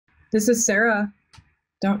This is Sarah.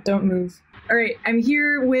 Don't move. All right, I'm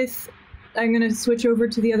here with. I'm gonna switch over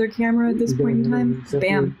to the other camera at this point in time.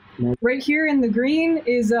 Bam. Right here in the green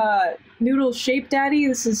is Noodle Shape Daddy.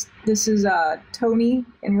 This is Tony,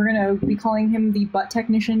 and we're gonna be calling him the butt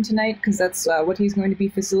technician tonight because that's what he's going to be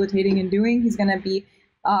facilitating and doing. He's gonna be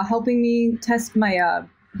helping me test my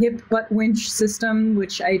hip butt winch system,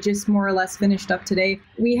 which I just more or less finished up today.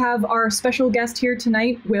 We have our special guest here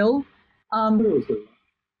tonight, Will.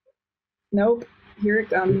 Nope. Here it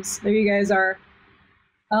comes. There you guys are.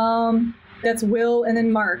 That's Will and then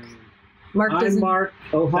Mark. Mark doesn't. I'm Mark.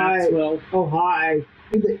 Oh, hi. That's Will. Oh, hi.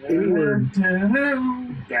 The N-word.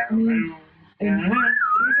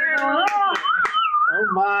 Oh,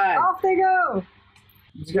 my. Off they go!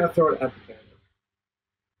 You just gotta throw it at the camera.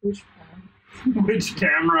 Which one? Which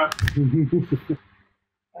camera? Okay.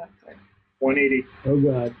 180. Oh,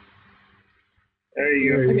 God. There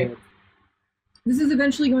you go. Okay. This is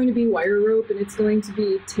eventually going to be wire rope, and it's going to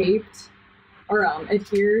be taped or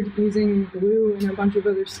adhered using glue and a bunch of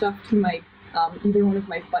other stuff to my either one of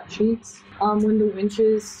my butt cheeks. When the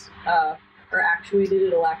winches are actuated,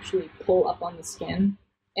 it'll actually pull up on the skin,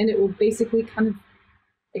 and it will basically kind of,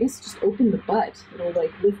 I guess, just open the butt. It'll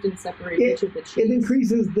like lift and separate each of the cheeks. It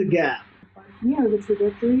increases the gap. Yeah, the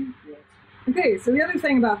trajectory. Yes. Okay, so the other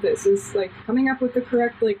thing about this is like coming up with the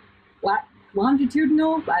correct like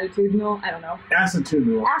longitudinal, latitudinal, I don't know.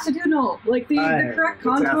 Acetudinal, like the correct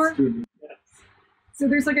contour. So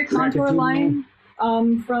there's like a contour line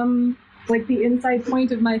from like the inside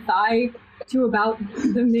point of my thigh to about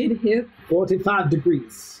the mid hip. 45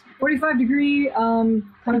 degrees. 45 degree, kind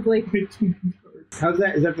of like. How's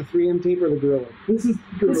that? Is that the 3M tape or the Gorilla? This is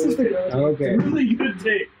the Gorilla. Oh, okay. really good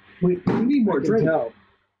tape. Wait, we need more drink. Tell. All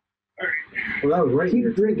right. Well, that was right Keep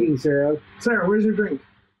here. drinking, Sarah. Sarah, where's your drink?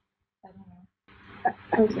 I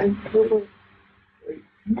don't know. Okay, go for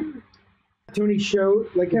it. Tony show,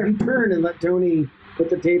 like if you turn and let Tony put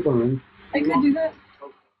the tape on. I could do that.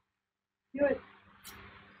 Do it.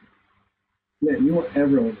 Man, you want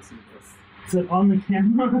everyone to see this. Is it on the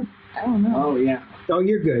camera? I don't know. Oh, yeah. Oh,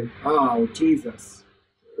 you're good. Oh, Jesus.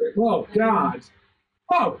 Oh, God.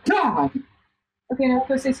 Oh, God! Okay, now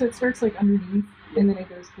Jose, so it starts like underneath, and then it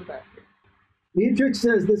goes to the back. Beatrix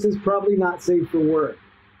says this is probably not safe for work.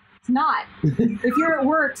 It's not. If you're at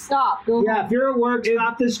work, stop. Go Yeah, home. if you're at work,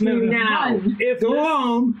 stop the stream now. Run. Go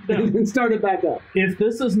home and start it back up. If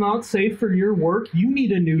this is not safe for your work, you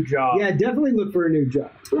need a new job. Yeah, definitely look for a new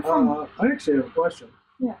job. I actually have a question.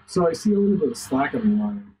 Yeah. So I see a little bit of slack on the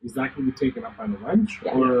line. Is that going to be taken up by the wrench?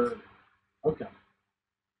 Yeah. Or... Okay.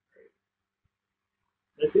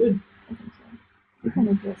 That good. I think so. You can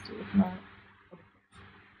adjust it if not.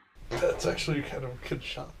 That's actually kind of a good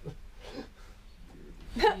shot.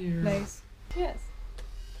 Nice. Yes.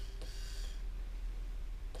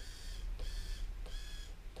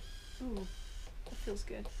 Ooh, that feels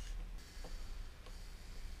good.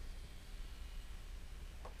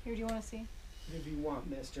 Here, do you want to see? If you want,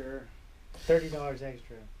 mister. $30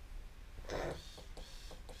 extra.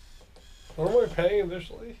 What am I paying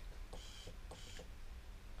initially?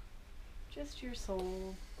 Just your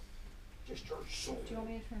soul. Just your soul. Do you want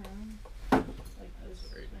me to turn around? Like this?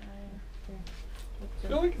 Great. Here. I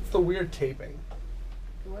feel like it's the weird taping.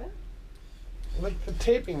 What? Like the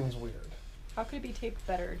taping's weird. How could it be taped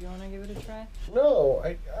better? Do you want to give it a try? No,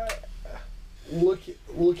 I look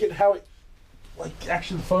at how it, like,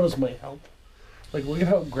 actually the photos might help. Like, look at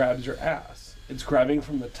how it grabs your ass. It's grabbing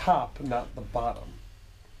from the top, not the bottom.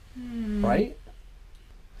 Right?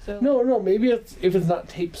 So No, maybe it's if it's not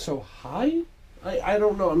taped so high. I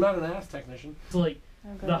don't know. I'm not an ass technician. It's like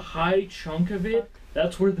the high chunk of it,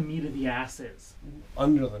 that's where the meat of the ass is.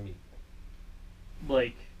 Under the meat.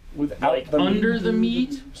 Like Without the under meat. the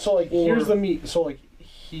meat. So like here's the meat. So like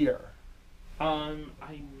here. I'm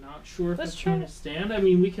not sure if Let's it's try going it. to stand. I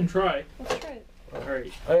mean, we can try. let's try it.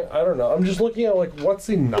 Alright. I don't know. I'm just looking at like what's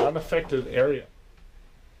the non-affected area.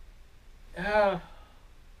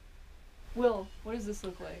 Will, what does this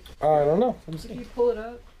look like? I don't know. If you pull it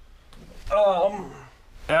up.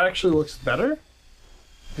 It actually looks better.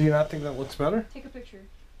 Do you not think that looks better? Take a picture.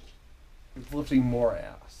 It's lifting more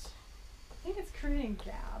ass. I think it's creating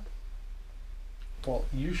gab. Well,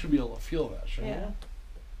 you should be able to feel that, shouldn't Yeah. you?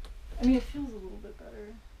 I mean, it feels a little bit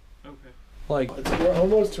better. Okay. Like we're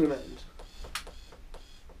almost to an end.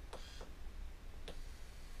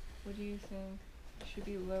 What do you think? It should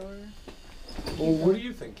be lower. Well, what do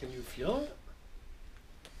you think? Can you feel it?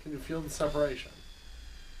 Can you feel the separation?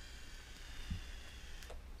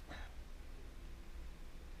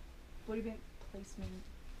 What do you think placement?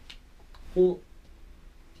 Well,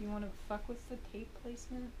 Do you want to fuck with the tape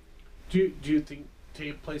placement? do you think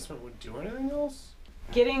tape placement would do anything else?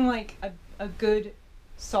 Getting like a good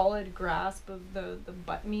solid grasp of the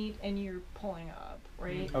butt meat, and you're pulling up,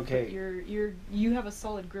 right? Okay. But you have a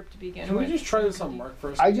solid grip to begin Can with. we just try this on Mark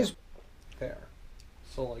first? I just there.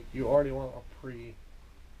 So like you already want a pre.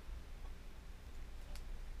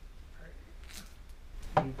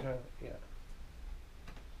 You kind of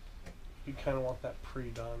You kind of want that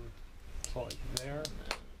pre-done. So like there.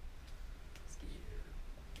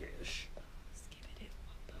 Ish.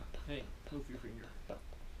 Hey, move your finger.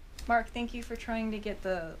 Mark, thank you for trying to get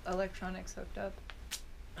the electronics hooked up.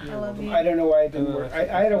 I love you. I don't know why it didn't work. I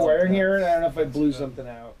had a wire here, and I don't know if I blew something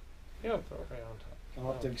out. Yeah, throw it right on top.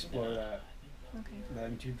 I'll have to explore that. Okay. But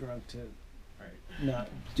I'm too drunk to not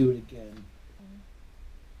do it again.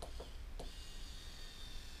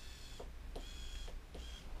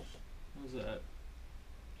 What was that?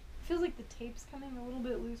 Feels like the tape's coming a little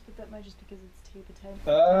bit loose, but that might just because it's tape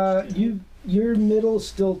attached. Your middle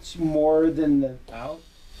stilts more than the out.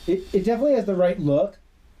 It definitely has the right look.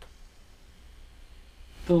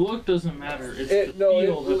 The look doesn't matter. It's the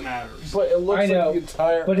feel that matters. But it looks I know, like the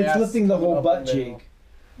entire but it's ass lifting the whole up butt and down. cheek.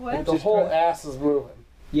 What? Like the whole ass is moving.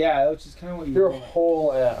 Yeah, which is kind of what you Your want.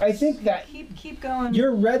 whole ass. I think that Keep going.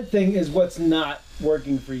 your red thing is what's not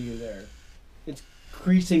working for you there. It's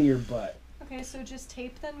creasing your butt. Okay, so just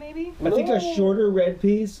tape then maybe? I think a shorter red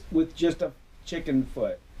piece with just a chicken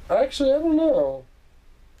foot. Actually, I don't know.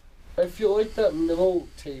 I feel like that middle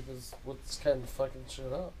tape is what's kind of fucking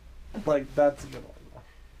shit up. Like, that's a good one.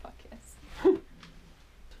 Fuck yes.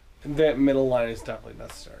 And that middle line is definitely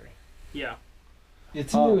necessary. Yeah. It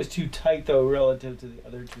seemed it was too tight though relative to the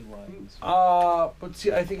other two lines. But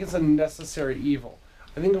see, I think it's a necessary evil.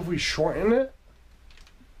 I think if we shorten it,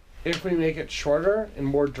 if we make it shorter and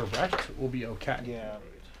more direct, we'll be okay. Yeah.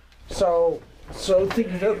 So think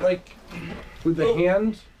of it like with the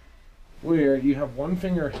hand, where you have one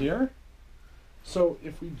finger here. So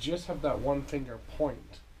if we just have that one finger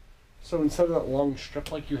point, so instead of that long strip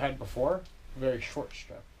like you had before, a very short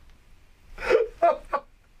strip.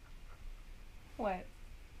 What?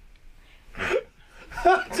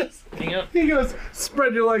 Just Hang up. he goes,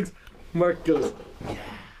 spread your legs. Mark goes,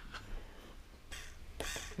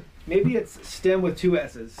 Maybe it's STEM with two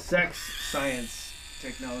S's. Sex, science,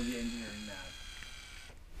 technology, engineering,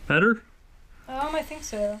 math. Better? I think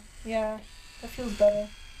so. Yeah, that feels better.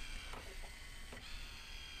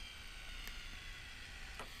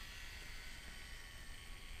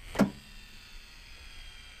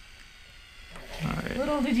 Alright.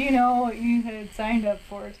 Little did you know what you had signed up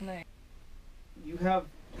for tonight. You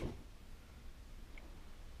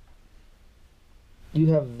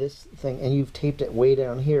have this thing, and you've taped it way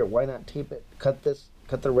down here. Why not tape it? Cut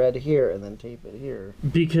the red here, and then tape it here.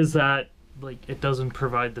 Because that, it doesn't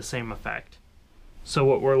provide the same effect. So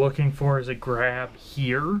what we're looking for is a grab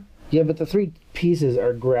here. Yeah, but the three pieces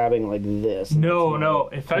are grabbing like this. No.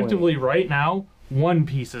 Effectively, right now, one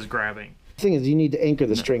piece is grabbing. The thing is, you need to anchor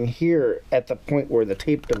the string here at the point where the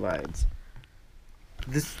tape divides.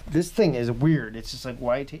 This thing is weird. It's just like,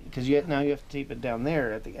 why tape? Because now you have to tape it down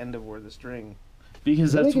there at the end of where the string.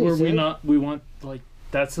 Because that's where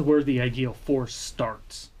that's where the ideal force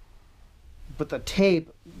starts. But the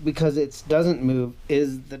tape, because it doesn't move,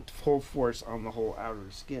 is the full force on the whole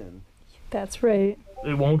outer skin. That's right.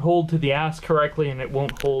 It won't hold to the ass correctly, and it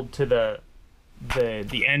won't hold to the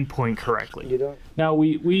end point correctly. You don't. Now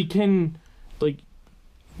we can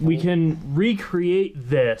recreate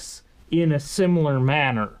this in a similar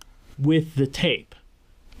manner with the tape,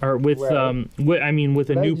 or with Right. with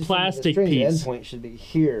a new plastic the piece. end point should be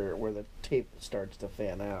here where the tape starts to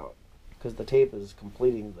fan out, because the tape is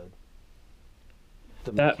completing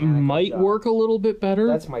the That mechanical might job. work a little bit better.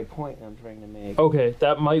 That's my point I'm trying to make. Okay,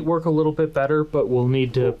 that might work a little bit better, but we'll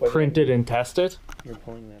need to What do print you it and test it. You're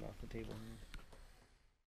pulling that off